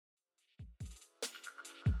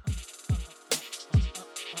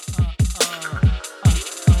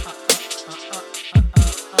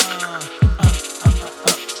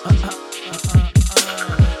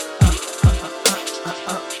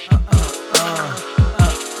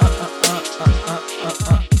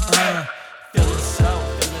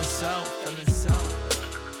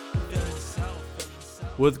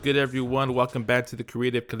What's good, everyone? Welcome back to the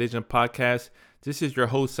Creative Collision Podcast. This is your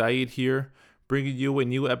host, Saeed, here, bringing you a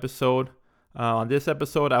new episode. On this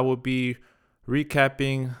episode, I will be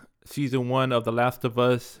recapping Season 1 of The Last of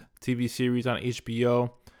Us TV series on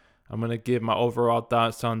HBO. I'm going to give my overall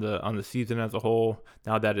thoughts on the season as a whole,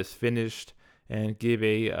 now that it's finished, and give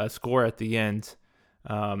a score at the end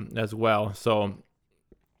as well. So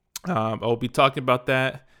I'll be talking about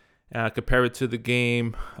that. Compare it to the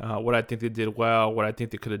game, what I think they did well, what I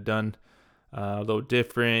think they could have done a little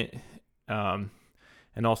different, and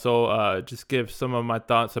also just give some of my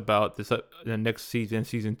thoughts about this the next season,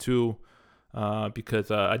 Season 2,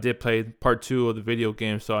 because I did play Part 2 of the video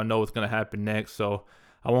game, so I know what's going to happen next. So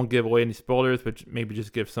I won't give away any spoilers, but maybe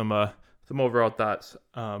just give some overall thoughts.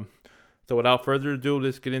 So without further ado,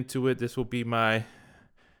 let's get into it. This will be my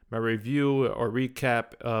review or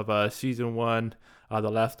recap of Season 1 The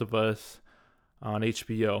Last of Us on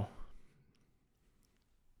HBO.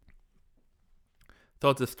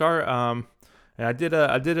 So to start, and I did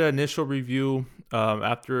an initial review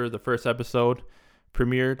after the first episode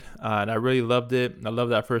premiered, and I really loved it. I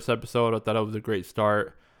loved that first episode. I thought it was a great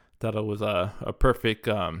start. Thought it was a perfect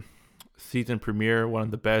season premiere, one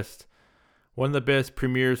of the best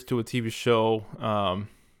premieres to a TV show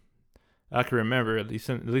I can remember, at least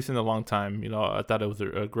in a long time. I thought it was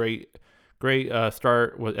a great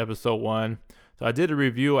start with episode 1. So I did a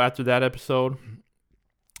review after that episode,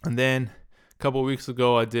 and then a couple of weeks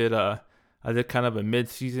ago I did kind of a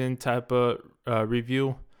mid-season type of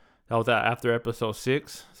review. That was after episode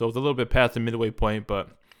 6, so it was a little bit past the midway point, but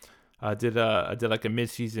I did like a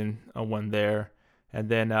mid-season one there, and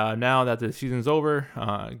then now that the season's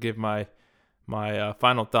over, give my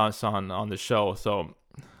final thoughts on the show. So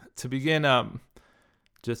to begin,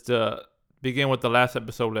 begin with the last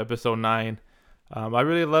episode, episode 9. I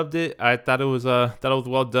really loved it. I thought it was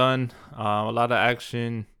well done. A lot of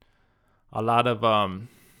action, a lot of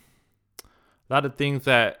things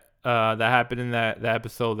that happened in that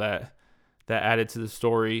episode that added to the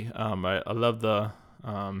story. I love the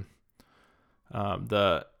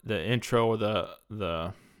intro, or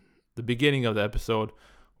the beginning of the episode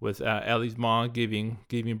with Ellie's mom giving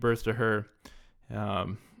birth to her.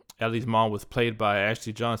 Ellie's mom was played by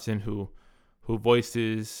Ashley Johnson, who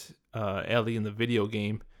voices Ellie in the video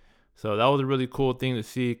game. So that was a really cool thing to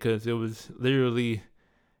see, because it was literally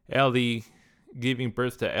Ellie giving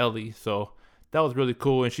birth to Ellie. So that was really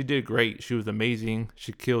cool, and she did great. She was amazing.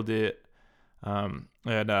 She killed it. And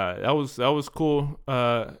that was cool.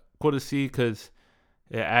 Cool to see, because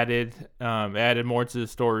it added more to the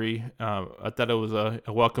story. I thought it was a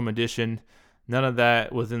welcome addition. None of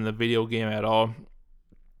that was in the video game at all.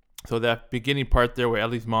 So that beginning part there with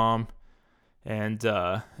Ellie's mom, and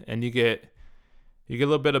you get a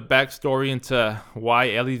little bit of backstory into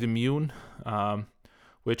why Ellie's immune,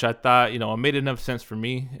 which I thought it made enough sense for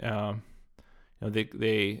me.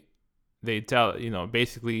 They tell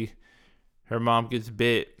basically her mom gets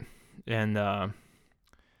bit, and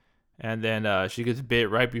then she gets bit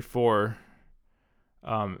right before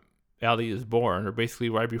Ellie is born, or basically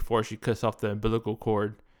right before she cuts off the umbilical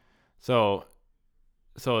cord. So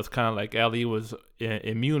it's kind of like Ellie was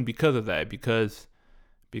immune because of that, because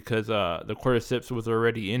the cordyceps was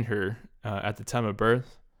already in her at the time of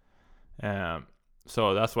birth.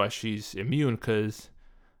 So that's why she's immune, because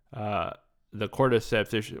the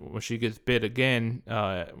cordyceps, when she gets bit again,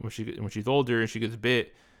 when she's older and she gets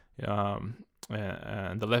bit, and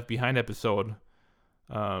the Left Behind episode,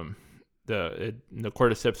 the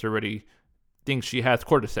cordyceps already thinks she has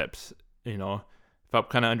cordyceps. If I'm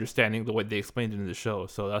kind of understanding the way they explained it in the show.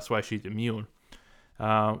 So that's why she's immune.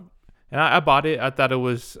 And I bought it. I thought it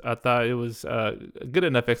was a good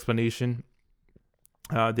enough explanation.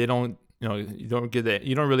 They don't, you don't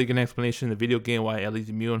really get an explanation in the video game why Ellie's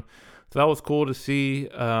immune. So that was cool to see.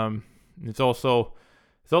 It's also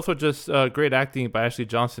just great acting by Ashley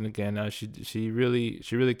Johnson again. She really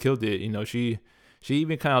killed it. She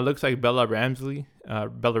even kind of looks like Bella Ramsey.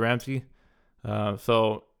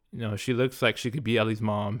 So she looks like she could be Ellie's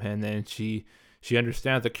mom, and then she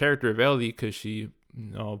understands the character of Ellie, because she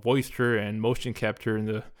voiced her and motion captured her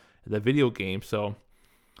in the video game. So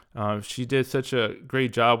she did such a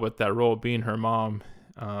great job with that role, being her mom.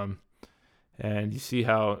 And you see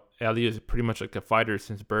how Ellie is pretty much like a fighter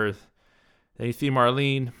since birth. Then you see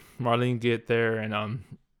Marlene get there, and I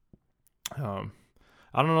don't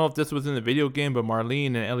know if this was in the video game, but Marlene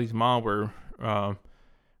and Ellie's mom were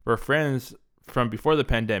friends from before the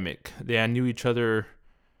pandemic. They knew each other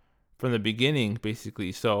from the beginning,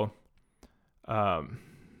 basically. So I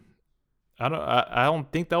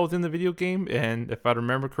don't think that was in the video game, and if I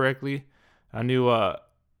remember correctly, I knew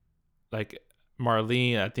like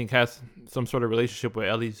Marlene, I think, has some sort of relationship with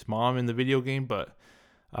Ellie's mom in the video game, but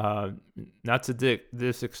not to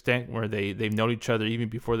this extent where they've known each other even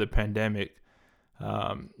before the pandemic.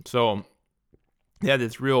 So they had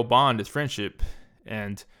this real bond, this friendship,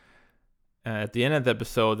 and at the end of the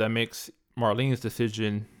episode, that makes Marlene's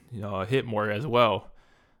decision, hit more as well,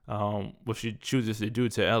 what she chooses to do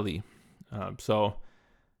to Ellie. So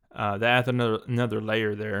that adds another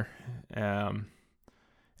layer there, and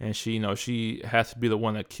she has to be the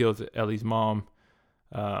one that kills Ellie's mom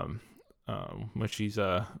when she's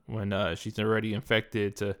already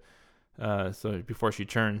infected so before she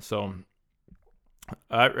turns. So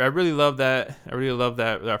I really love that. I really love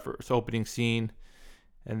that first opening scene,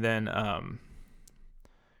 and then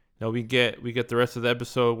we get the rest of the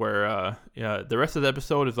episode where the rest of the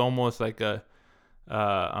episode is almost like a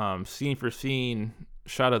scene for scene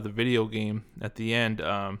shot of the video game at the end.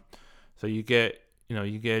 So you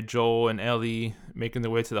get Joel and Ellie making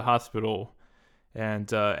their way to the hospital,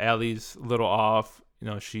 and Ellie's a little off.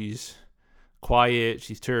 She's quiet.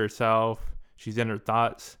 She's to herself. She's in her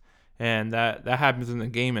thoughts, and that happens in the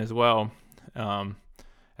game as well. I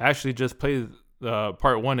actually just played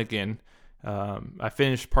part 1 again. I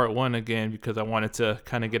finished part 1 again because I wanted to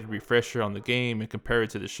kind of get a refresher on the game and compare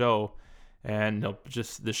it to the show, and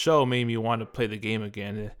just the show made me want to play the game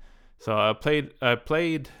again. So I played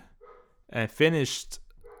and finished.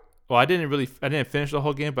 Well, I didn't finish the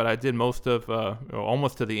whole game, but I did most of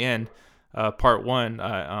almost to the end. Part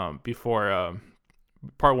 1 before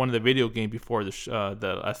part 1 of the video game before I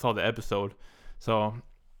saw the episode. So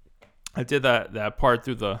I did that part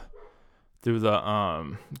through the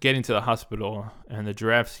getting to the hospital and the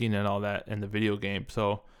giraffe scene and all that in the video game.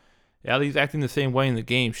 So Ellie's acting the same way in the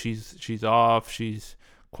game. She's off. She's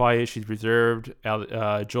quiet. She's reserved.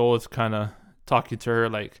 Joel is kind of talking to her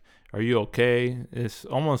like, "Are you okay?" It's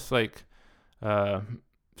almost like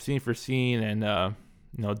scene for scene, and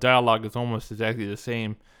dialogue is almost exactly the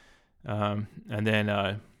same. And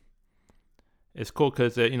then it's cool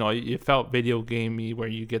because it felt video gamey, where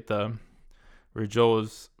you get where Joel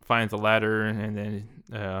finds a ladder and then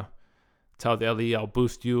tells Ellie, "I'll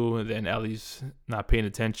boost you," and then Ellie's not paying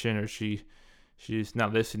attention, or she's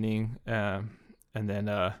not listening, and then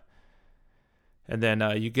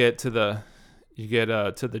you get to the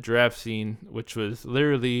draft scene, which was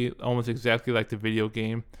literally almost exactly like the video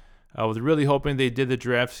game. I was really hoping they did the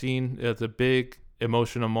draft scene. It's a big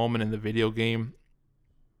emotional moment in the video game.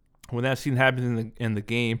 When that scene happens in the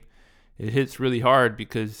game, it hits really hard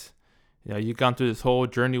because you've gone through this whole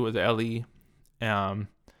journey with Ellie.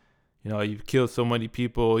 You've killed so many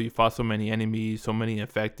people, you fought so many enemies, so many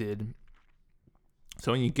infected.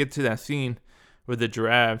 So when you get to that scene with the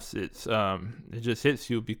giraffes, it just hits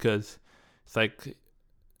you because it's like,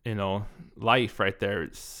 life right there.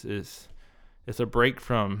 It's a break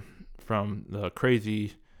from the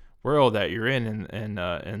crazy world that you're in, and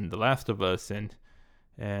The Last of Us, and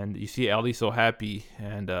you see Ellie so happy,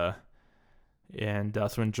 and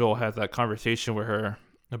that's when Joel has that conversation with her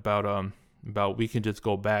about we can just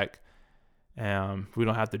go back, and we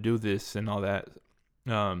don't have to do this and all that.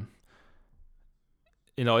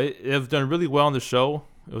 It was done really well in the show.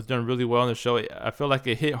 I feel like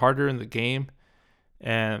it hit harder in the game,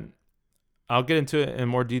 and I'll get into it in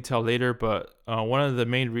more detail later. But one of the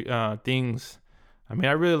main things,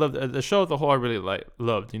 I really loved the show as a whole. I really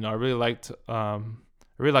loved. I really liked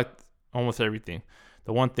almost everything.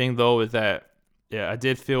 The one thing though is that I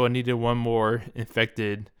did feel I needed one more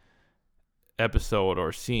infected episode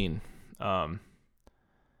or scene. At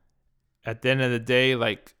the end of the day,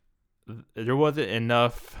 there wasn't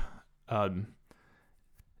enough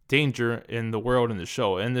danger in the world in the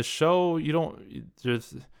show. In the show,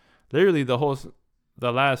 there's literally the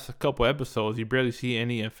last couple episodes, you barely see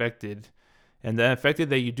any infected, and the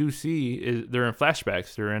infected that you do see they're in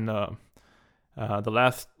flashbacks. They're in the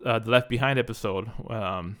Left Behind episode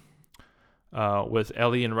with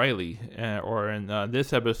Ellie and Riley, or in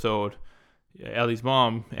this episode, Ellie's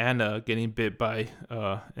mom Anna getting bit by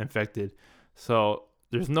infected. So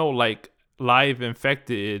there's no live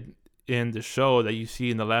infected in the show that you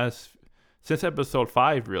see since episode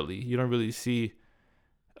 5. Really, you don't really see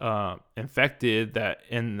infected that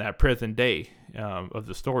in that present day of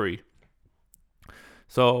the story.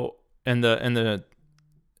 So that's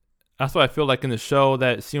why I feel like in the show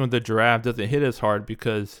that scene with the giraffe doesn't hit as hard,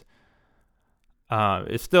 because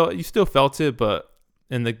you still felt it, but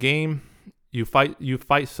in the game you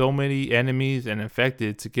fight so many enemies and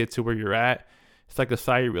infected to get to where you're at. It's like a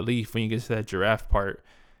sigh of relief when you get to that giraffe part.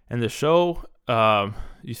 In the show,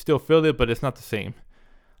 you still feel it, but it's not the same.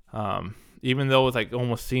 Even though it's like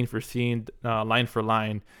almost scene for scene, line for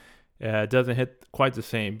line, It doesn't hit quite the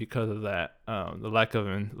same because of that. The lack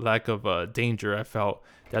of danger. I felt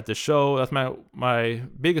that the show. That's my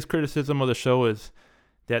biggest criticism of the show is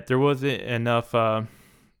that there wasn't enough.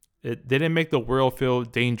 They didn't make the world feel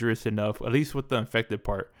dangerous enough. At least with the infected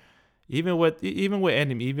part. Even with humans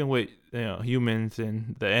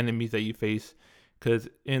and the enemies that you face. Because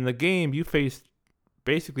in the game you face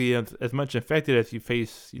basically as much infected as you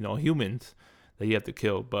face humans that you have to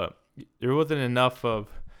kill. But there wasn't enough of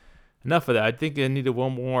that. I think it needed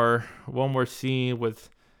one more scene with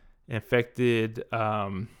infected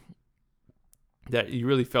that you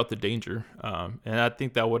really felt the danger, and I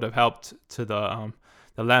think that would have helped to the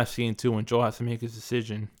last scene too when Joel has to make his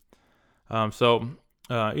decision.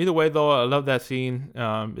 Either way though, I love that scene.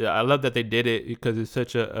 I love that they did it because it's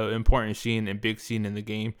such a important scene and big scene in the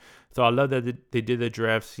game. So I love that they did the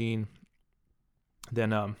draft scene.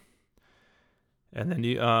 Then and then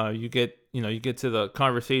you get to the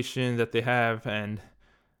conversation that they have, and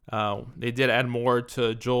they did add more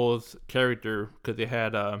to Joel's character because they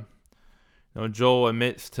had Joel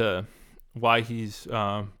admits to why he's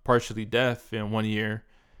partially deaf in 1 year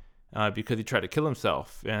because he tried to kill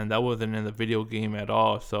himself, and that wasn't in the video game at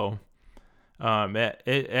all. So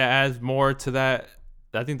it adds more to that.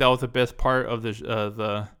 I think that was the best part of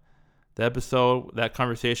the episode, that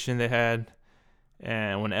conversation they had.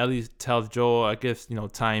 And when Ellie tells Joel, I guess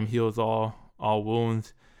time heals all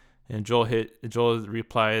wounds, and Joel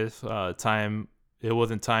replies, "Time, it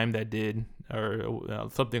wasn't time that did," or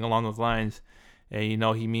something along those lines. And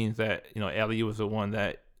he means that Ellie was the one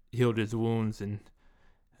that healed his wounds, and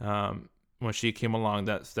when she came along,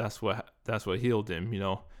 that's what healed him.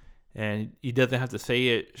 And he doesn't have to say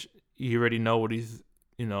it. You already know what he's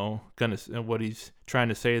what he's trying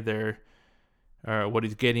to say there. Or what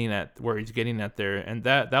he's getting at, where he's getting at there, and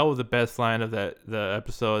that was the best line of the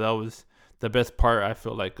episode. That was the best part, I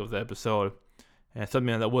feel like, of the episode, and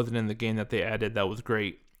something that wasn't in the game that they added that was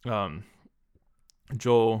great.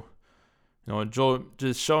 Joel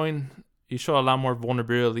just showed a lot more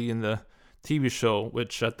vulnerability in the TV show,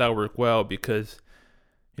 which I thought worked well because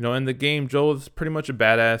in the game Joel's pretty much a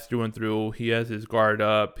badass through and through. He has his guard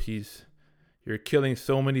up. You're killing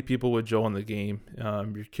so many people with Joel in the game.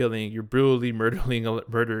 You're brutally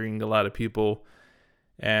murdering a lot of people,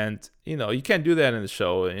 and you can't do that in the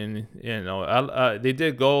show. And they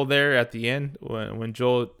did go there at the end when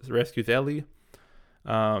Joel rescues Ellie,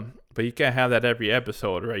 but you can't have that every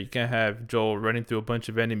episode, right? You can't have Joel running through a bunch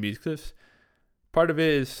of enemies because part of it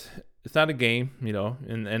is it's not a game.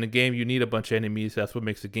 In a game you need a bunch of enemies. That's what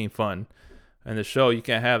makes the game fun. And the show, you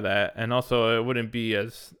can't have that. And also, it wouldn't be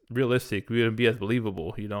as realistic. It wouldn't be as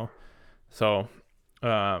believable, So,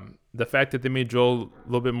 the fact that they made Joel a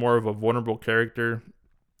little bit more of a vulnerable character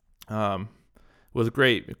was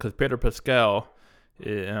great because Pedro Pascal,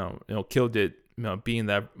 killed it,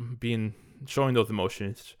 showing those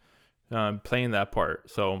emotions, playing that part.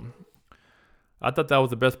 So, I thought that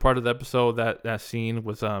was the best part of the episode. That scene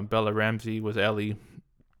was Bella Ramsey, was Ellie.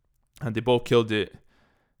 And they both killed it.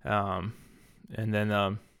 And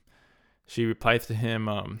then she replies to him,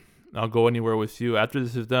 "I'll go anywhere with you. After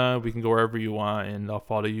this is done, we can go wherever you want, and I'll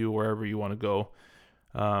follow you wherever you want to go."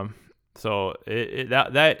 So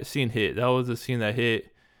that scene hit. That was a scene that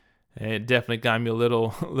hit, and it definitely got me a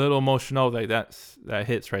little emotional. Like that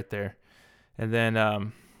hits right there. And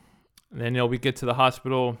then we get to the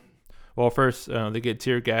hospital. Well, first they get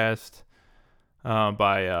tear gassed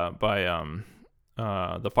by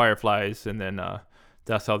the Fireflies, and then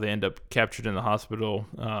that's how they end up captured in the hospital.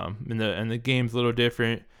 And the game's a little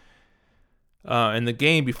different. In the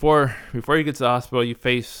game, before you get to the hospital, you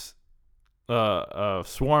face a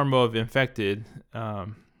swarm of infected.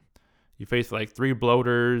 You face like 3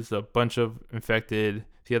 bloaters, a bunch of infected.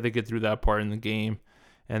 So you have to get through that part in the game.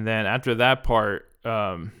 And then after that part,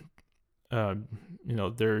 there's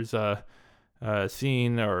a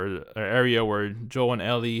scene or an area where Joel and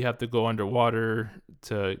Ellie have to go underwater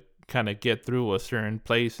to kind of get through a certain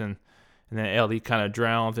place, and then Ellie kind of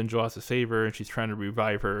drowns and Joel has to save her, and she's trying to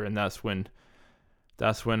revive her, and that's when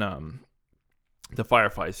the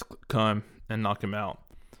Fireflies come and knock him out.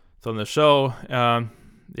 So in the show,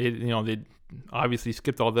 they obviously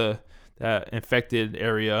skipped all that infected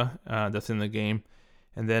area that's in the game,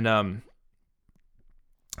 and then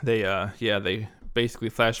they basically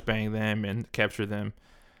flashbang them and capture them.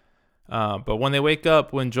 But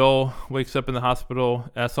when Joel wakes up in the hospital,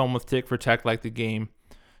 that's almost tick for tack like the game.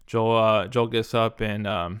 Joel gets up, and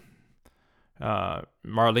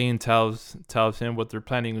Marlene tells him what they're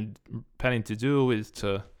planning to do is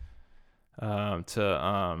to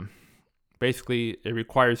basically it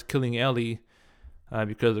requires killing Ellie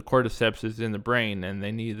because the cordyceps is in the brain, and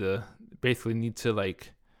they need to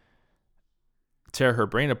like tear her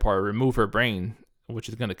brain apart, remove her brain, which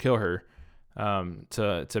is gonna kill her,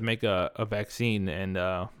 to make a vaccine. And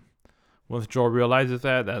once Joel realizes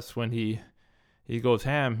that, that's when he goes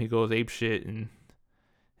ham, he goes ape shit,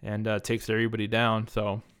 and takes everybody down.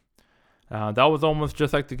 So that was almost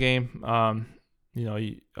just like the game.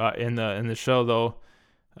 In the show though,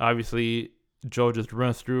 obviously Joel just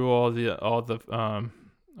runs through all the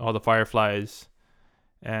fireflies,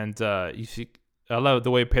 and you see. I love the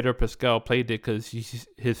way Pedro Pascal played it, because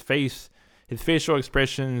his facial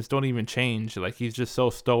expressions don't even change. Like, he's just so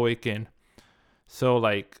stoic and so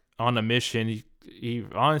like on a mission. He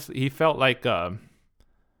honestly, he felt like a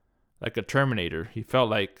Terminator. He felt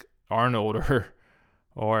like Arnold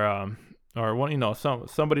or one,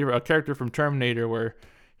 somebody, a character from Terminator, where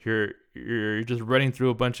you're just running through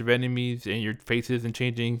a bunch of enemies and your face isn't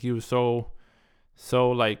changing. He was so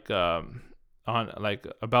like on like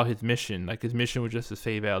about his mission. Like, his mission was just to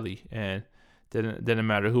save Ellie, and didn't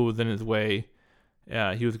matter who was in his way.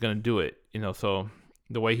 He was gonna do it. So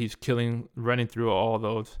the way he's running through all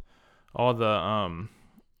the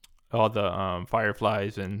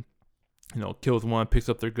fireflies, and kills one, picks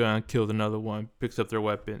up their gun, kills another one, picks up their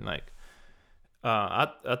weapon. Like, I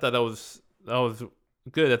thought that was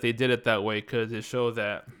good that they did it that way, because it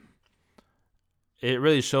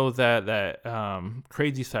really shows that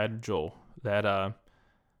crazy side of Joel. That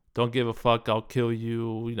don't give a fuck, I'll kill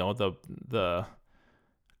you. The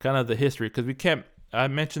kind of the history, because I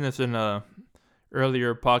mentioned this in a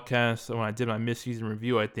earlier podcast when I did my mid-season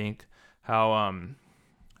review. I think how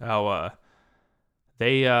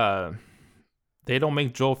they don't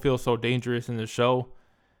make Joel feel so dangerous in the show,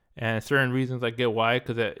 and certain reasons I get why,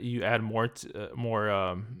 because you add more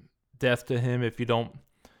death to him if you don't.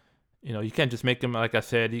 You can't just make him, like I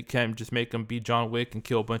said, you can't just make him be John Wick and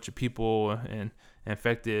kill a bunch of people and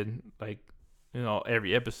infected, like,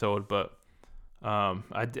 every episode. But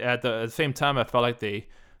at the same time, I felt like they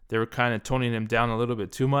were kind of toning him down a little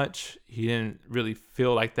bit too much. He didn't really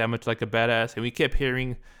feel like that much like a badass, and we kept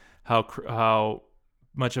hearing how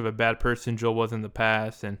much of a bad person Joel was in the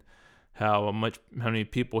past, and how many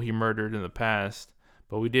people he murdered in the past.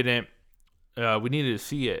 But we didn't. We needed to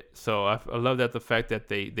see it, so I love that the fact that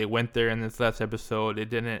they went there in this last episode. They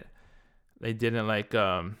didn't like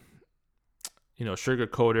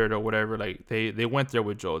sugarcoat it or whatever. Like, they went there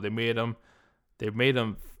with Joel. They made him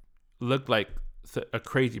look like a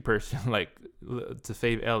crazy person, like, to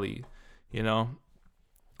save Ellie, and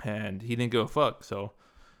he didn't give a fuck. So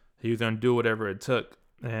he was gonna do whatever it took,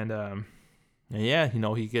 and yeah,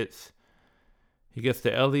 he gets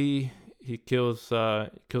to Ellie. He kills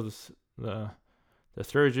the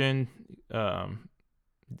surgeon.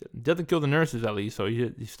 Doesn't kill the nurses, at least, so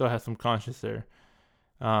he still has some conscience there.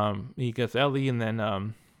 He gets Ellie, and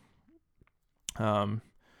then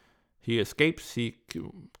he escapes. He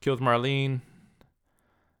kills Marlene.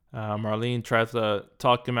 Marlene tries to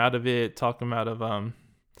talk him out of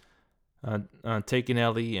taking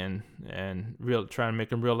Ellie, and trying to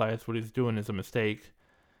make him realize what he's doing is a mistake.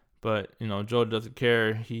 But Joel doesn't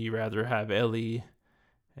care. He rather have Ellie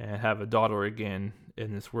and have a daughter again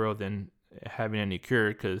in this world than having any cure,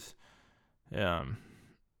 because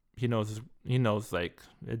he knows like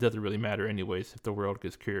it doesn't really matter anyways if the world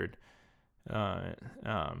gets cured.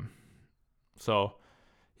 So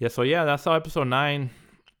that's how episode 9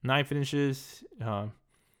 finishes.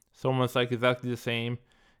 It's almost like exactly the same.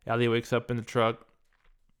 Ellie wakes up in the truck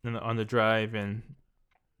on the drive, and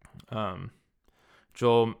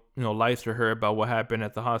Joel lies to her about what happened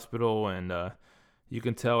at the hospital, and you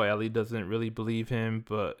can tell Ellie doesn't really believe him,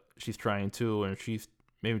 but she's trying to, and she's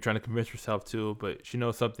maybe trying to convince herself to, but she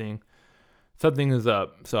knows something is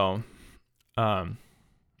up. So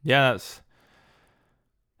that's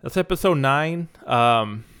episode 9.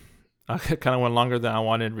 I kind of went longer than I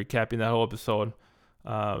wanted recapping that whole episode.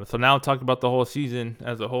 So now I'll talk about the whole season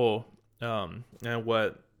as a whole, and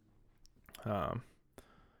what my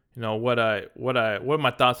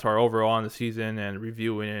thoughts are overall on the season, and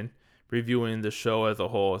reviewing the show as a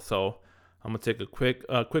whole. So I'm gonna take a quick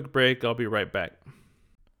break. I'll be right back.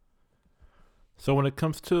 So when it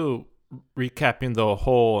comes to recapping the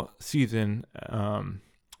whole season, I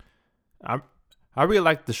really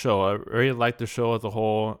like the show. I really like the show as a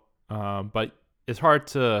whole, but it's hard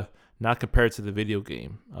to not compare it to the video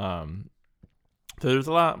game. So there's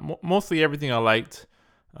a lot, mostly everything I liked.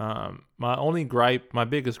 My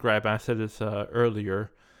biggest gripe, and I said this earlier,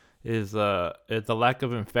 is the lack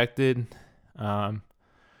of infected, the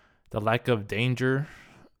lack of danger.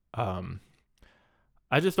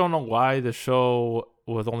 I just don't know why the show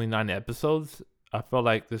was only 9 episodes. I felt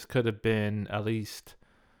like this could have been at least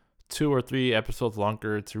 2 or 3 episodes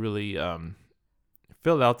longer to really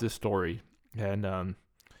fill out this story. And I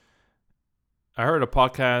heard a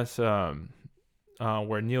podcast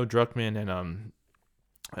where Neil Druckmann and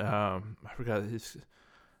I forgot his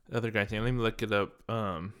other guy's name. Let me look it up.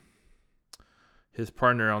 His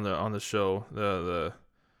partner on the show, the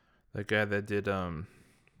guy that did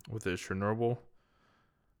with the Chernobyl,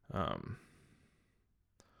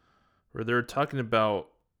 where they were talking about,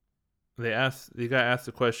 the guy asked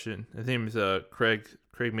the question. His name is Craig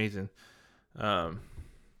Mazin,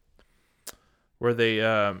 where they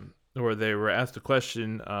were asked a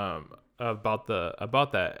question about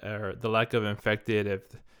that, or the lack of infected,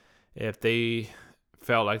 if they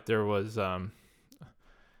felt like there was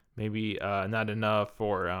maybe not enough,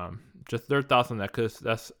 or just their thoughts on that, because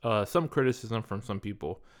that's some criticism from some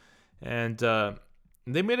people. And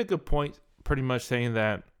they made a good point, pretty much saying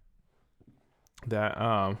that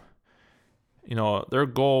their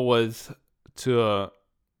goal was to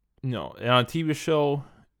on a TV show,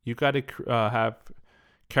 you got to have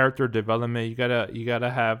character development. You gotta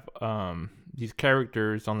have these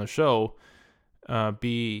characters on the show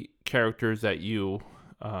be characters that you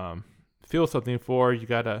feel something for. You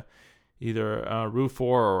gotta either root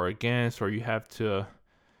for or against, or you have to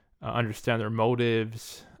understand their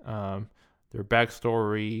motives, their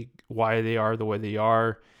backstory, why they are the way they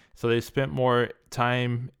are. So they spent more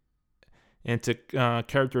time into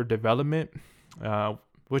character development,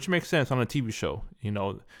 which makes sense on a TV show.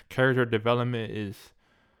 Character development is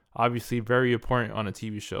obviously very important on a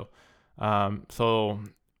TV show. So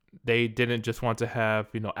they didn't just want to have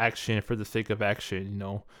action for the sake of action.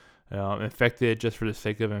 Infected just for the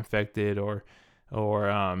sake of infected, or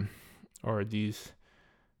these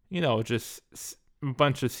just a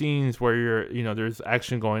bunch of scenes where there's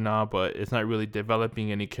action going on, but it's not really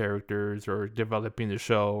developing any characters or developing the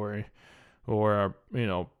show, or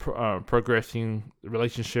progressing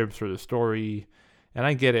relationships or the story. And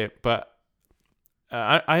I get it, but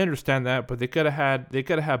I understand that. But they could have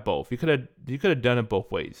had both. You could have done it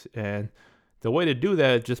both ways, and the way to do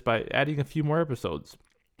that is just by adding a few more episodes.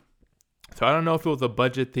 So I don't know if it was a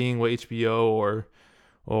budget thing with HBO,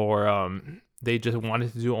 or they just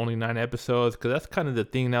wanted to do only 9 episodes, because that's kind of the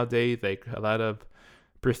thing nowadays. Like, a lot of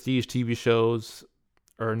prestige TV shows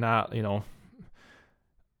are not,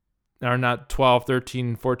 are not 12,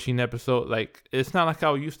 13, 14 episodes. Like, it's not like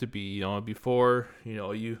how it used to be, before,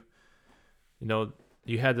 you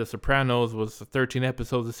had The Sopranos was 13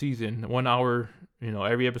 episodes a season, 1 hour,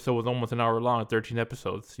 every episode was almost an hour long, 13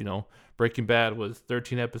 episodes. Breaking Bad was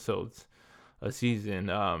 13 episodes a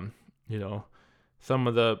season. Some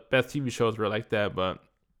of the best TV shows were like that, but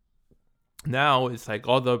now it's like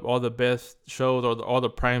all the best shows, or all the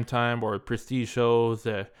primetime or prestige shows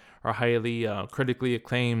that are highly critically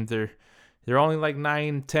acclaimed, they're only like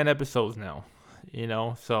 9-10 episodes now.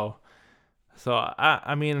 So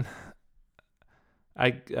I mean,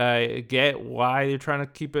 I get why they're trying to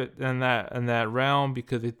keep it in that realm,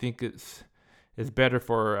 because they think it's better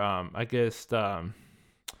for I guess for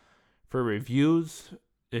reviews.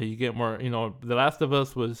 You get more. The Last of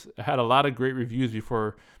Us had a lot of great reviews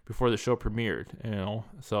before the show premiered.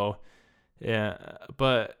 So yeah,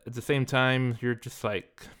 but at the same time, you're just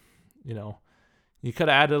like, you could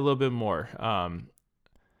have added a little bit more.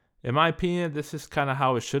 In my opinion, this is kind of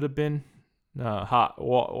how it should have been. At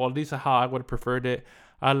least how I would have preferred it.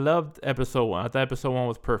 I loved episode 1. I thought episode 1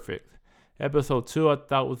 was perfect. Episode 2, I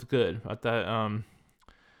thought was good. I thought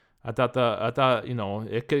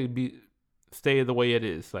it could be stay the way it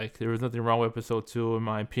is. Like, there was nothing wrong with episode 2, in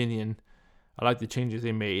my opinion. I like the changes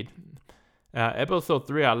they made. Episode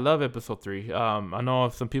 3, I love episode 3. I know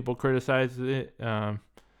some people criticize it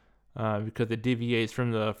because it deviates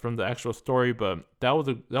from the actual story, but that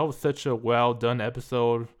was such a well done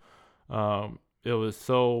episode. It was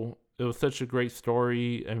such a great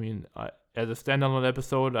story. I mean, as a standalone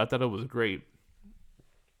episode, I thought it was great.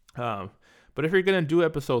 But if you're gonna do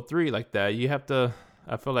episode 3 like that, you have to.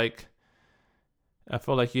 I feel like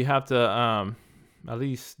you have to at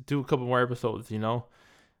least do a couple more episodes.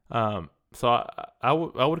 So I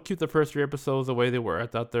would keep the first 3 episodes the way they were. I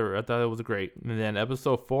thought it was great. And then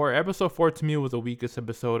episode 4 to me was the weakest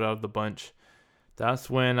episode out of the bunch. That's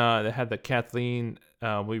when they had the Kathleen.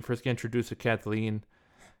 We first get introduced to Kathleen,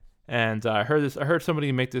 and I heard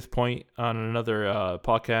somebody make this point on another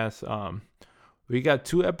podcast. We got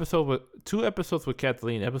 2 episodes with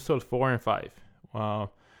Kathleen, episodes 4 and 5,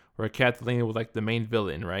 where Kathleen was like the main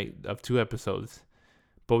villain, right, of 2 episodes.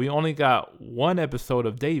 But we only got 1 episode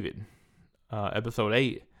of David, episode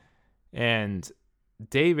 8, and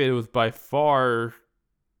David was by far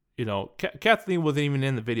Kathleen wasn't even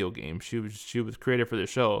in the video game. She was created for the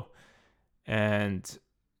show, and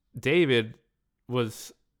David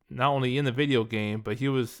was not only in the video game, but he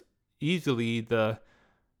was easily the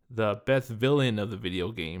best villain of the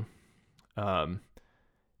video game, and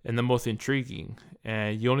the most intriguing.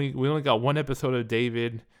 And we only got one episode of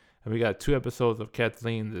David, and we got 2 episodes of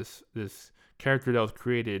Kathleen, this character that was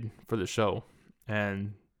created for the show.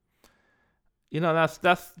 And that's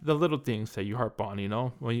the little things that you harp on.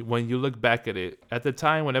 When you look back at it, at the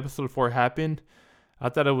time when episode 4 happened, I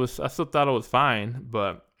still thought it was fine,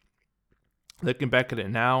 but looking back at it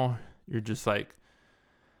now, you're just like,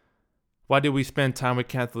 why did we spend time with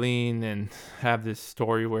Kathleen and have this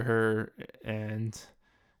story with her and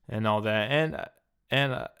all that?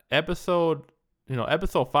 And episode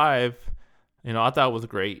 5, I thought it was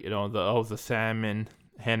great. That was the Sam and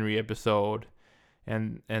Henry episode,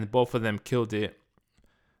 and both of them killed it.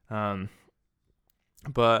 And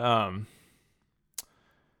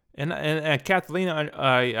Kathleen,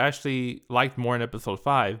 I actually liked more in episode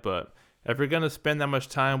 5, but if you're gonna spend that much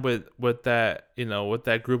time with that, with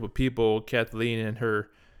that group of people, Kathleen and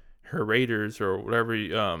her raiders, or whatever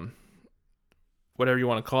you want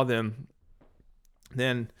to call them,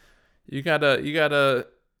 then you gotta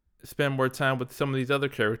spend more time with some of these other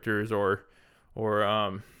characters, or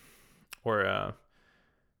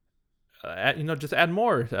just add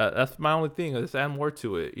more. That's my only thing. Just add more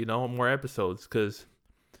to it. More episodes, because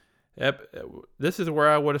this is where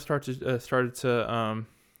I would have started to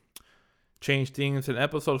change things. In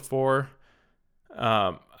episode 4,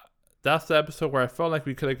 that's the episode where I felt like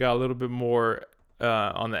we could have got a little bit more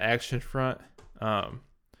on the action front.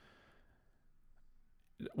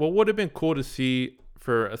 What would have been cool to see,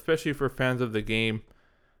 especially for fans of the game,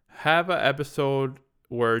 have an episode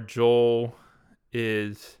where Joel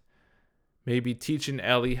is maybe teaching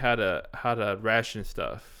Ellie how to ration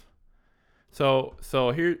stuff. So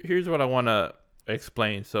here's what I want to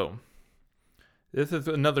explain. So this is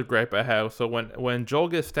another gripe I have. So when Joel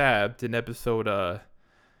gets stabbed in episode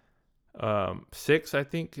 6, I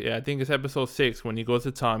think it's episode 6, when he goes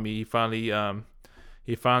to Tommy, he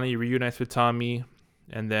finally reunites with Tommy,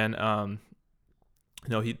 and then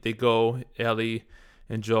Ellie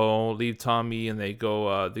and Joel leave Tommy, and they go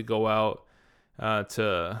out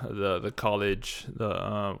to the college,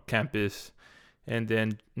 the campus, and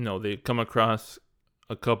then they come across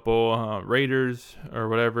a couple raiders or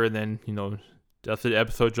whatever, and then that's the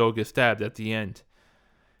episode Joel gets stabbed at the end.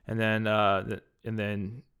 And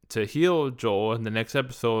then to heal Joel in the next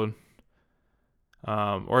episode,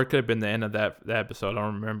 or it could have been the end of that episode, I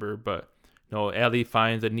don't remember, but Ellie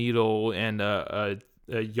finds a needle and a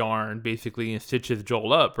yarn, basically, and stitches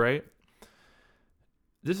Joel up, right?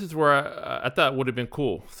 This is where I thought would have been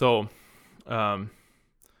cool. So Ellie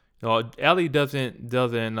doesn't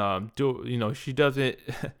do, she doesn't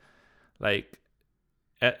like,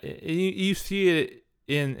 you see it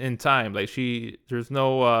in time, like there's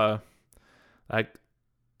no like,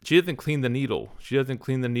 she doesn't clean the needle. She doesn't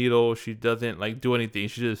do anything.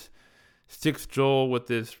 She just sticks Joel with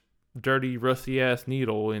this dirty, rusty ass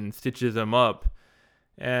needle and stitches him up.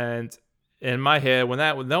 And in my head, when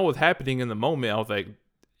that was happening in the moment, I was like,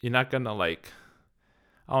 you're not gonna, like,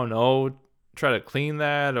 I don't know, try to clean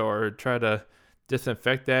that or try to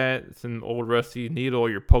disinfect that. It's an old rusty needle.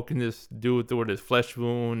 You're poking this dude through his flesh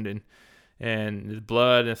wound and his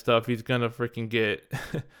blood and stuff. He's gonna freaking get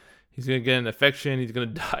he's gonna get an infection. He's gonna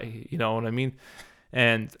die. You know what I mean?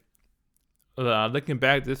 And looking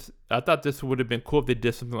back, I thought this would have been cool if they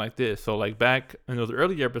did something like this. So like back in those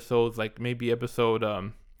earlier episodes, like maybe episode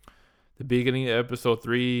the beginning of episode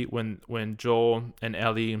 3, when Joel and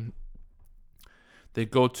Ellie, they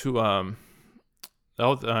go to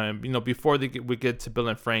before we get to Bill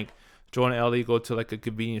and Frank, Joel and Ellie go to like a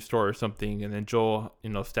convenience store or something, and then Joel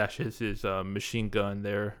stashes his machine gun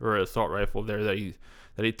there, or assault rifle there that he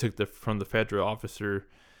took from the federal officer,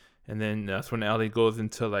 and then that's when Ellie goes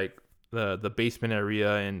into like the basement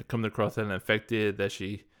area and comes across an infected that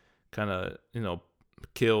she kind of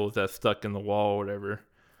kills, that's stuck in the wall or whatever.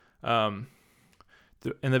 In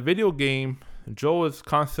the video game, Joel is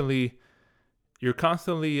constantly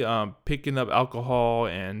picking up alcohol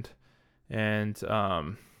and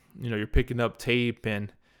you're picking up tape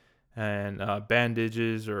and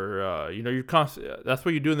bandages, or you're that's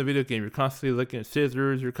what you do in the video game. You're constantly looking at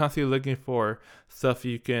scissors. You're constantly looking for stuff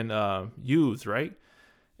you can use, right?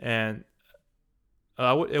 And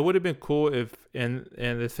it would have been cool if, and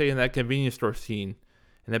they say in that convenience store scene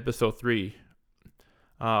in episode 3,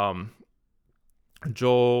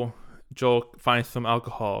 Joel finds some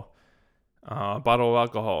alcohol, a bottle of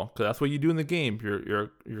alcohol, because that's what you do in the game.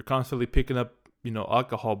 You're constantly picking up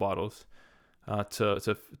alcohol bottles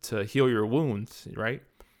to heal your wounds, right?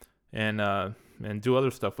 And do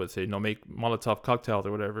other stuff with it, make Molotov cocktails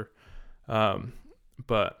or whatever.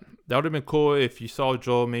 But that would have been cool if you saw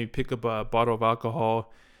Joel maybe pick up a bottle of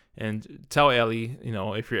alcohol and tell Ellie,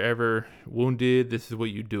 if you're ever wounded, this is what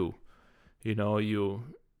you do. You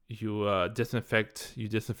disinfect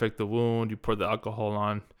the wound, you pour the alcohol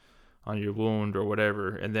on your wound or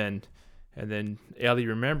whatever, and then Ellie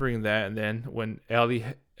remembering that, and then when Ellie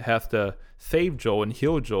has to save Joel and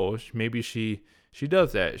heal Joel, maybe she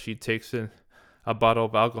does that. She takes a bottle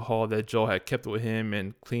of alcohol that Joel had kept with him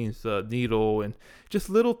and cleans the needle, and just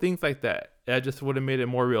little things like that. That just would have made it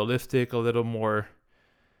more realistic, a little more,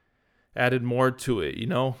 added more to it,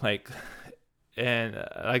 and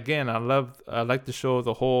again, I like the show as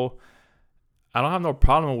a whole. I don't have no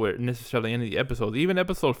problem with necessarily any of the episodes. Even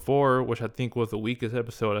episode 4, which I think was the weakest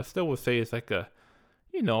episode, I still would say it's like a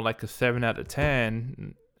 7 out of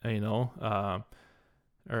 10,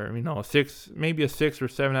 or 6, maybe a 6 or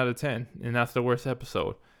 7 out of 10, and that's the worst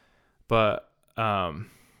episode. But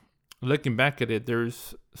looking back at it,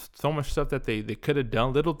 there's so much stuff that they could have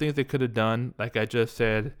done, little things they could have done, like I just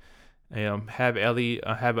said. Have Ellie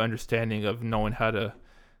have an understanding of knowing how to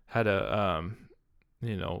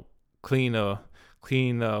clean a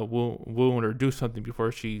wound or do something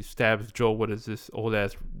before she stabs Joel with this old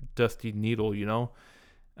ass dusty needle,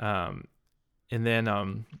 and then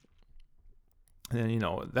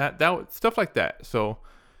that stuff like that. So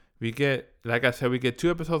we get, like I said, we get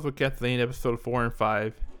 2 episodes with Kathleen, episode 4 and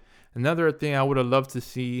 5. Another thing I would have loved to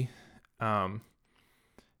see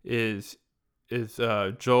is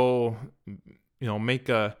Joel, make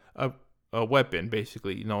a weapon,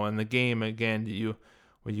 basically. In the game, again,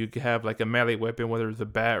 when you have like a melee weapon, whether it's a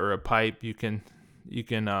bat or a pipe, you can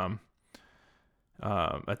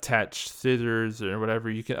attach scissors or whatever.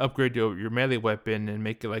 You can upgrade your melee weapon and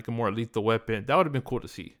make it like a more lethal weapon. That would have been cool to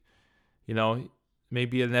see.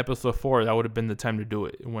 Maybe in episode 4, that would have been the time to do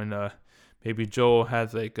it. When maybe Joel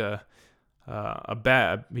has like a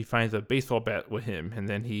bat, he finds a baseball bat with him, and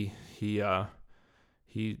then he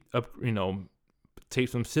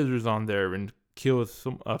takes some scissors on there and kills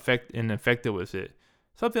some infected with it.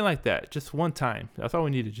 Something like that. Just one time. That's all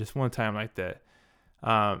we needed. Just one time like that.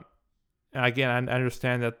 And again, I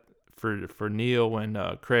understand that for Neil and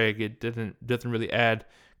Craig, it doesn't really add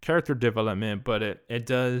character development, but it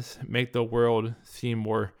does make the world seem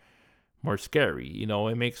more scary.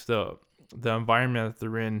 It makes the environment that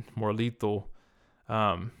they're in more lethal.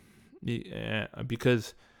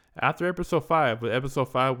 Because after episode 5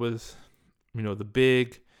 was, the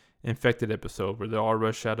big infected episode where they all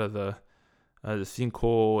rush out of the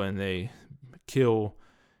sinkhole and they kill,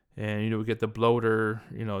 and we get the bloater.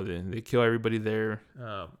 They kill everybody there.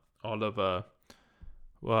 All of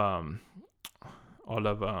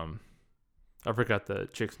I forgot the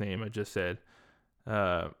chick's name I just said.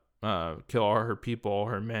 Kill all her people, all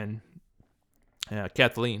her men.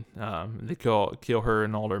 Kathleen. They kill her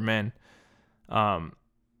and all her men.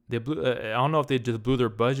 They blew. I don't know if they just blew their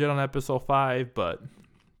budget on episode 5, but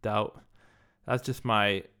that's just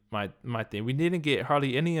my thing. We didn't get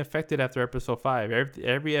hardly any infected after episode 5.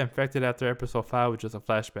 Every infected after episode 5 was just a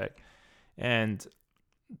flashback, and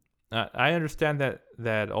I understand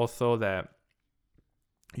that also that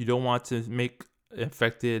you don't want to make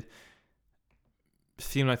infected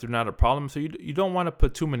seem like they're not a problem, so you don't want to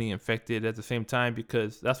put too many infected at the same time,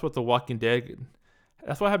 because that's what The Walking Dead.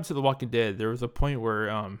 That's what happened to The Walking Dead. There was a point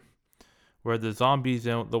where the zombies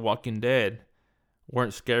in The Walking Dead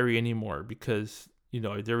weren't scary anymore because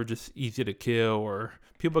they were just easy to kill, or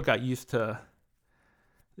people got used to.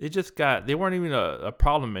 They weren't even a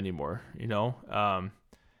problem anymore,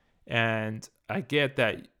 And I get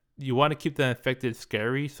that you want to keep the infected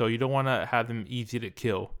scary, so you don't want to have them easy to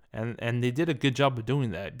kill. And they did a good job of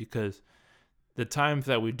doing that, because the times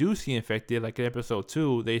that we do see infected, like in episode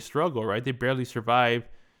 2, they struggle, right? They barely survive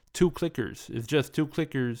 2 clickers. It's just 2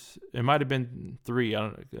 clickers. It might have been 3,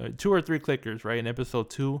 2 or 3 clickers, right? In episode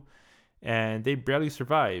 2, and they barely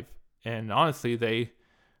survive. And honestly, they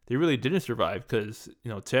really didn't survive, because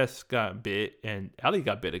Tess got bit and Ellie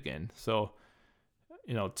got bit again. So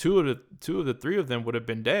 2 of the 3 of them would have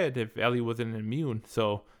been dead if Ellie wasn't immune.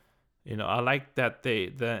 So I like that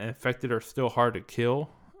the infected are still hard to kill.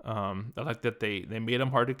 I like that they made them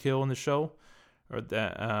hard to kill in the show, or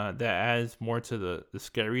that adds more to the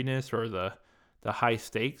scariness or the high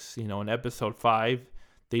stakes. In episode 5,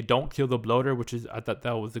 they don't kill the bloater, which I thought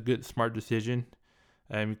that was a good, smart decision,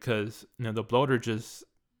 and because the bloater just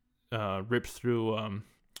rips through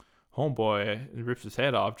Homeboy and rips his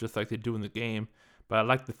head off just like they do in the game. But I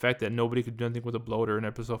like the fact that nobody could do anything with a bloater in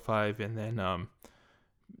episode 5, and then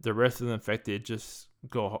the rest of the infected just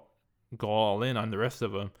go all in on the rest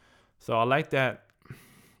of them. So I like that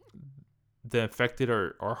the infected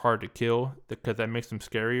are hard to kill because that makes them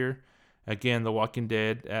scarier. Again, The Walking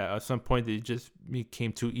Dead, at some point they just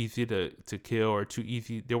became too easy to kill, or too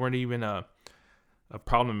easy. They weren't even a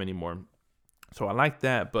problem anymore. So I like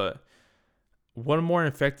that, but one more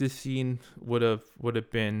infected scene would have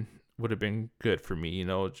been good for me. You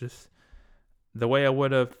know, just the way I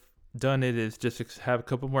would have done it is just have a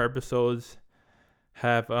couple more episodes,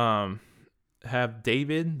 have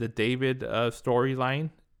David, the David storyline,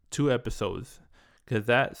 2 episodes, because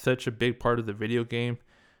that's such a big part of the video game.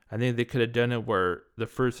 I think they could have done it where the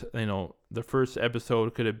first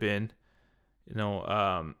episode could have been,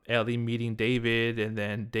 Ellie meeting David, and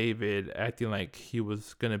then David acting like he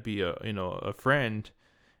was gonna be a friend,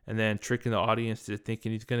 and then tricking the audience to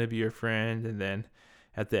thinking he's gonna be your friend, and then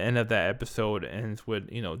at the end of that episode ends with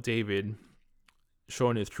David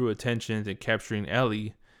showing his true intentions and capturing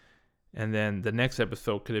Ellie, and then the next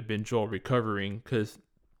episode could have been Joel recovering, because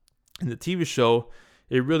in the TV show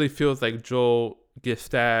it really feels like Joel gets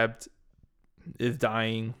stabbed, is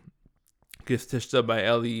dying, gets stitched up by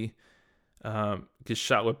Ellie, gets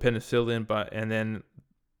shot with penicillin,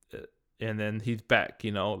 and then he's back.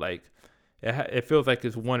 Like it feels like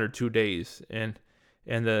it's 1 or 2 days, and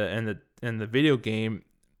the video game,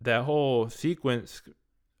 that whole sequence,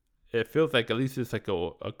 it feels like at least it's like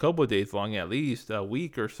a couple of days long, at least a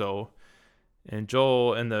week or so. And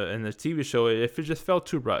Joel in the TV show, it just felt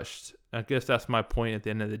too rushed. I guess that's my point at the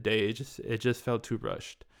end of the day. It just felt too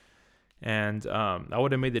rushed. And I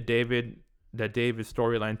would have made the David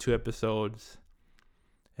storyline 2 episodes,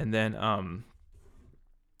 and then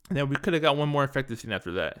we could have got one more infected scene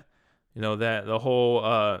after that. That the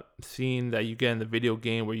whole scene that you get in the video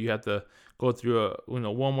game where you have to go through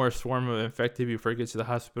one more swarm of infected before you get to the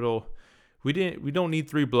hospital. We don't need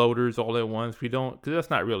 3 bloaters all at once. We don't, because that's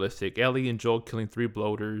not realistic. Ellie and Joel killing 3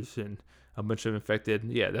 bloaters and a bunch of infected.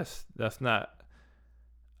 Yeah, that's not.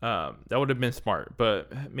 That would have been smart,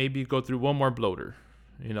 but maybe go through one more bloater.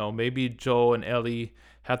 Maybe Joel and Ellie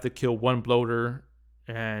have to kill 1 bloater,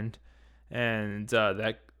 and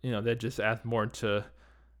that just adds more to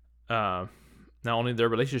not only their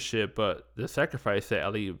relationship but the sacrifice that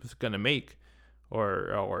Ellie was gonna make, or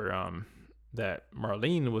that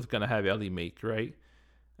Marlene was gonna have Ellie make, right?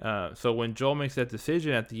 So when Joel makes that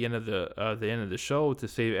decision at the end of the show to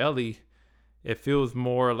save Ellie, it feels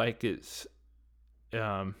more like it's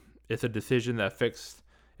a decision that affects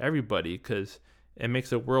everybody, because it makes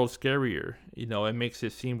the world scarier. It makes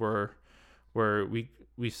it seem where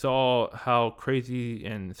we saw how crazy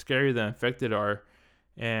and scary the infected are,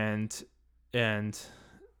 and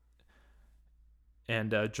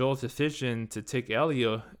Joel's decision to take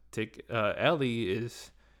Ellie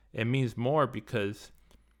means more, because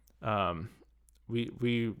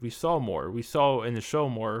we saw more. We saw in the show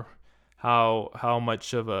more how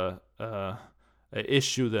much of a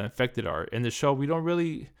issue the infected are. In the show,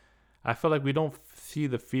 I feel like we don't see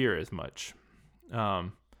the fear as much. I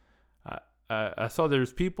saw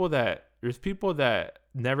there's people that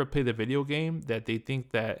never play the video game, that they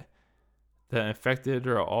think that the infected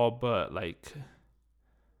are all but like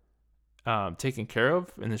taken care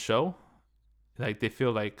of in the show. Like they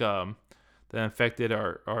feel like the infected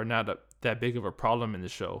are not that big of a problem in the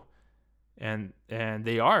show, and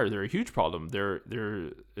they're a huge problem.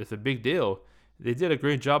 It's a big deal. They did a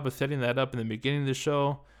great job of setting that up in the beginning of the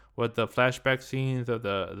show with the flashback scenes of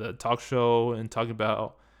the talk show and talking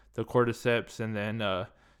about the cordyceps, and then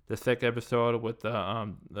the second episode with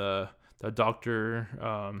the doctor.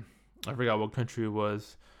 I forgot what country it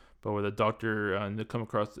was, but where the doctor they come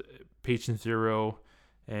across patient 0,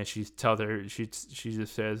 and she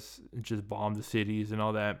just says just bomb the cities and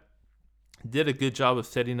all that. Did a good job of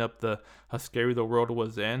setting up how scary the world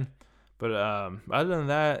was then. But other than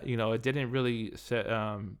that, it didn't really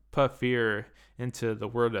put fear into the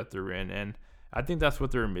world that they're in, and I think that's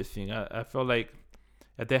what they're missing. I felt like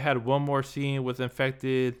if they had one more scene with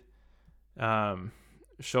infected,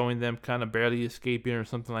 showing them kind of barely escaping or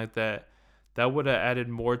something like that, that would have added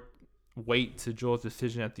more weight to Joel's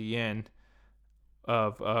decision at the end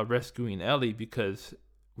of rescuing Ellie, because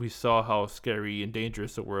we saw how scary and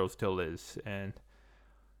dangerous the world still is, and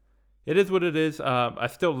it is what it is. I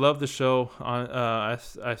still love the show. I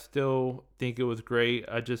still think it was great.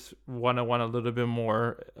 I just want a little bit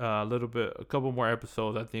more, a couple more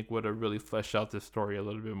episodes. I think would have really fleshed out this story a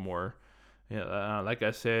little bit more. Like I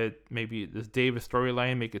said, maybe this David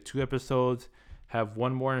storyline, make it 2 episodes, have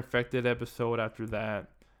one more infected episode after that.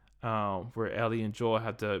 where Ellie and Joel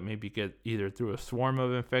have to maybe get either through a swarm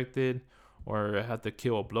of infected or have to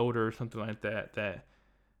kill a bloater or something like that. That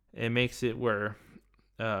it makes it where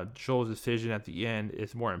Joel's decision at the end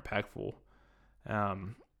is more impactful.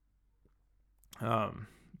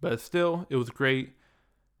 But still, it was great.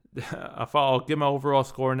 I'll give my overall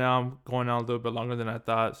score now. I'm going on a little bit longer than I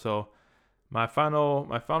thought. So my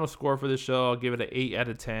final score for this show, I'll give it an 8 out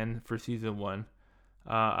of 10 for season 1.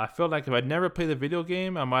 I feel like if I'd never played the video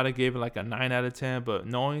game, I might have gave it like a 9 out of 10. But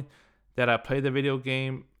knowing that I played the video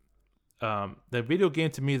game to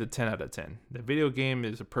me is a 10 out of 10. The video game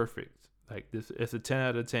is a perfect. Like this, it's a 10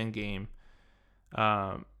 out of 10 game.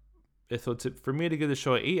 So for me to give the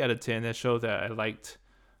show an 8 out of 10, that shows that I liked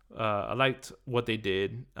what they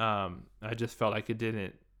did. I just felt like it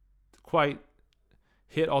didn't quite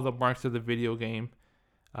hit all the marks of the video game.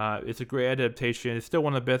 It's a great adaptation. It's still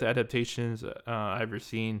one of the best adaptations I've ever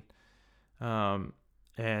seen. And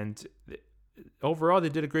overall, they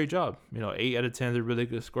did a great job. 8 out of 10 is a really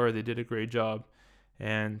good score. They did a great job.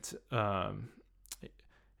 And I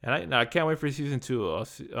can't wait for season 2.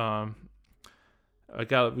 We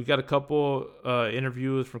got a couple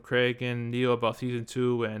interviews from Craig and Neil about season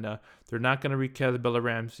 2, and they're not gonna recast Bella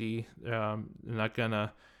Ramsey. They're not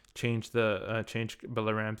gonna change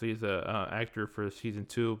Bella Ramsey as a actor for season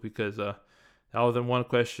 2 because that was the one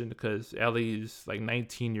question, because Ellie is like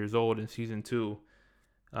 19 years old in season 2.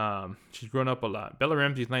 She's grown up a lot. Bella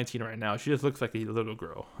Ramsey's 19 right now. She just looks like a little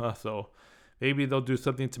girl. So maybe they'll do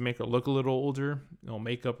something to make her look a little older,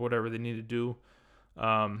 makeup, whatever they need to do.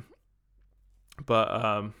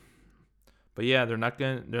 But yeah, they're not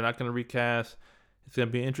gonna recast. It's gonna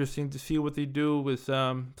be interesting to see what they do with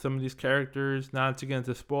some of these characters. Not to get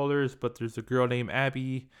into spoilers, but there's a girl named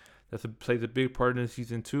Abby that plays a big part in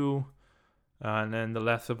season 2, and then The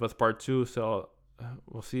Last of Us Part 2. So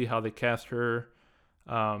we'll see how they cast her.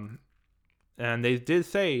 And they did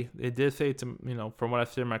say to, from what I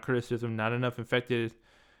said in my criticism, not enough infected.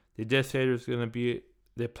 They did say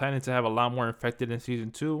they're planning to have a lot more infected in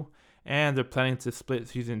season 2. And they're planning to split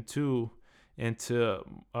season 2 into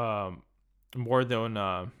more than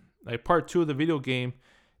like part 2 of the video game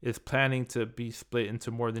is planning to be split into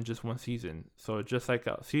more than just one season. So just like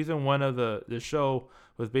season 1 of the show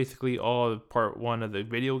was basically all part 1 of the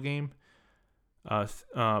video game.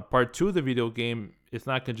 Part 2 of the video game is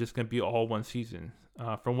not just gonna be all one season,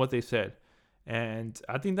 from what they said. And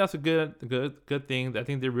I think that's a good thing. I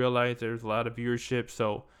think they realize there's a lot of viewership,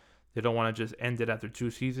 so they don't want to just end it after 2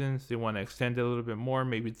 seasons. They want to extend it a little bit more,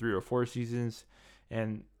 maybe 3 or 4 seasons.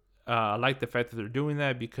 And I like the fact that they're doing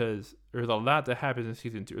that because there's a lot that happens in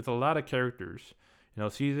season 2. There's a lot of characters.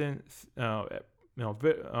 Part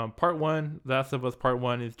 1, Last of Us Part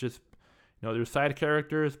 1 is just, there's side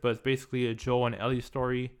characters, but it's basically a Joel and Ellie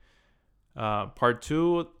story. Part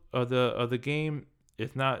 2 of the game,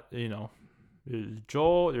 it's not, there's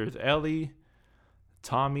Joel, there's Ellie.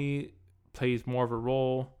 Tommy plays more of a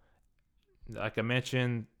role. Like I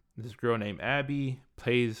mentioned, this girl named Abby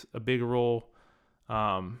plays a big role,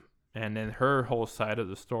 and then her whole side of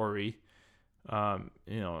the story, and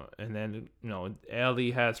then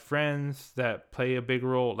Ellie has friends that play a big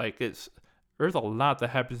role. Like there's a lot that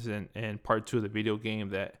happens in part 2 of the video game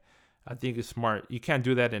that I think is smart. You can't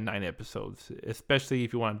do that in 9 episodes, especially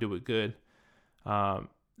if you want to do it good. The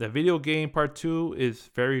video game part 2 is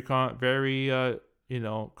very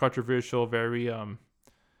controversial, very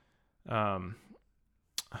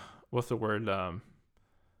what's the word?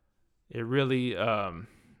 It really, for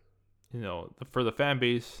the fan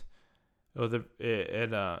base,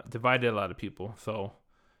 it divided a lot of people. So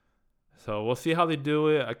we'll see how they do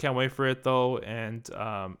it. I can't wait for it though, and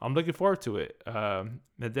I'm looking forward to it. At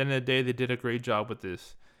the end of the day, they did a great job with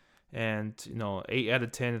this, and 8 out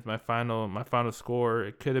of 10 is my final score.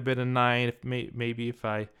 It could have been a 9 if maybe if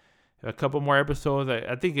I. A couple more episodes.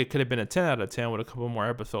 I think it could have been a 10 out of 10 with a couple more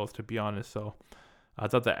episodes, to be honest. So I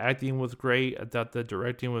thought the acting was great. I thought the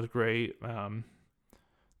directing was great.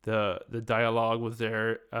 The dialogue was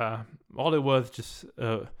there. All it was just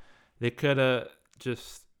they could have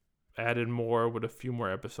just added more with a few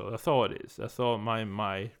more episodes. That's all it is. That's all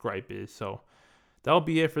my gripe is. So that'll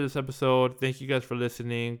be it for this episode. Thank you guys for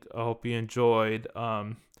listening. I hope you enjoyed.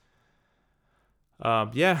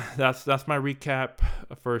 That's my recap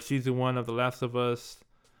for season 1 of The Last of Us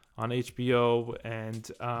on HBO,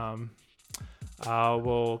 and I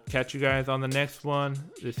will catch you guys on the next one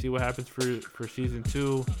to see what happens for season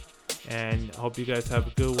 2. And I hope you guys have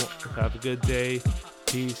a good day.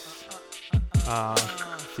 Peace.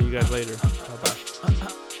 See you guys later. Bye bye.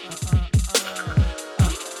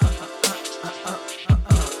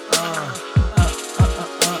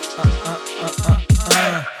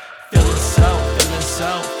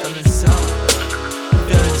 so,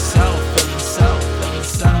 feeling so, feeling so, feeling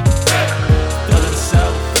so, feeling so,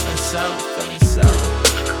 feeling so, feeling so,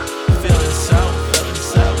 feeling so, feeling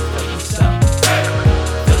so, feeling so,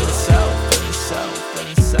 feeling so, feeling so,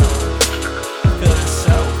 feeling so,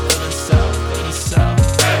 feeling so, feeling so,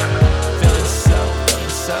 feeling so,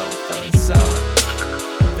 feeling so, feeling so,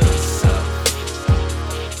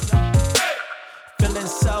 feeling so, feeling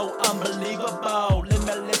so unbelievable,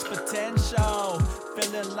 limitless potential.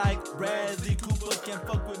 Feeling like Bradley Cooper can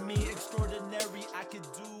fuck with me, extraordinary. I could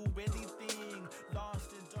do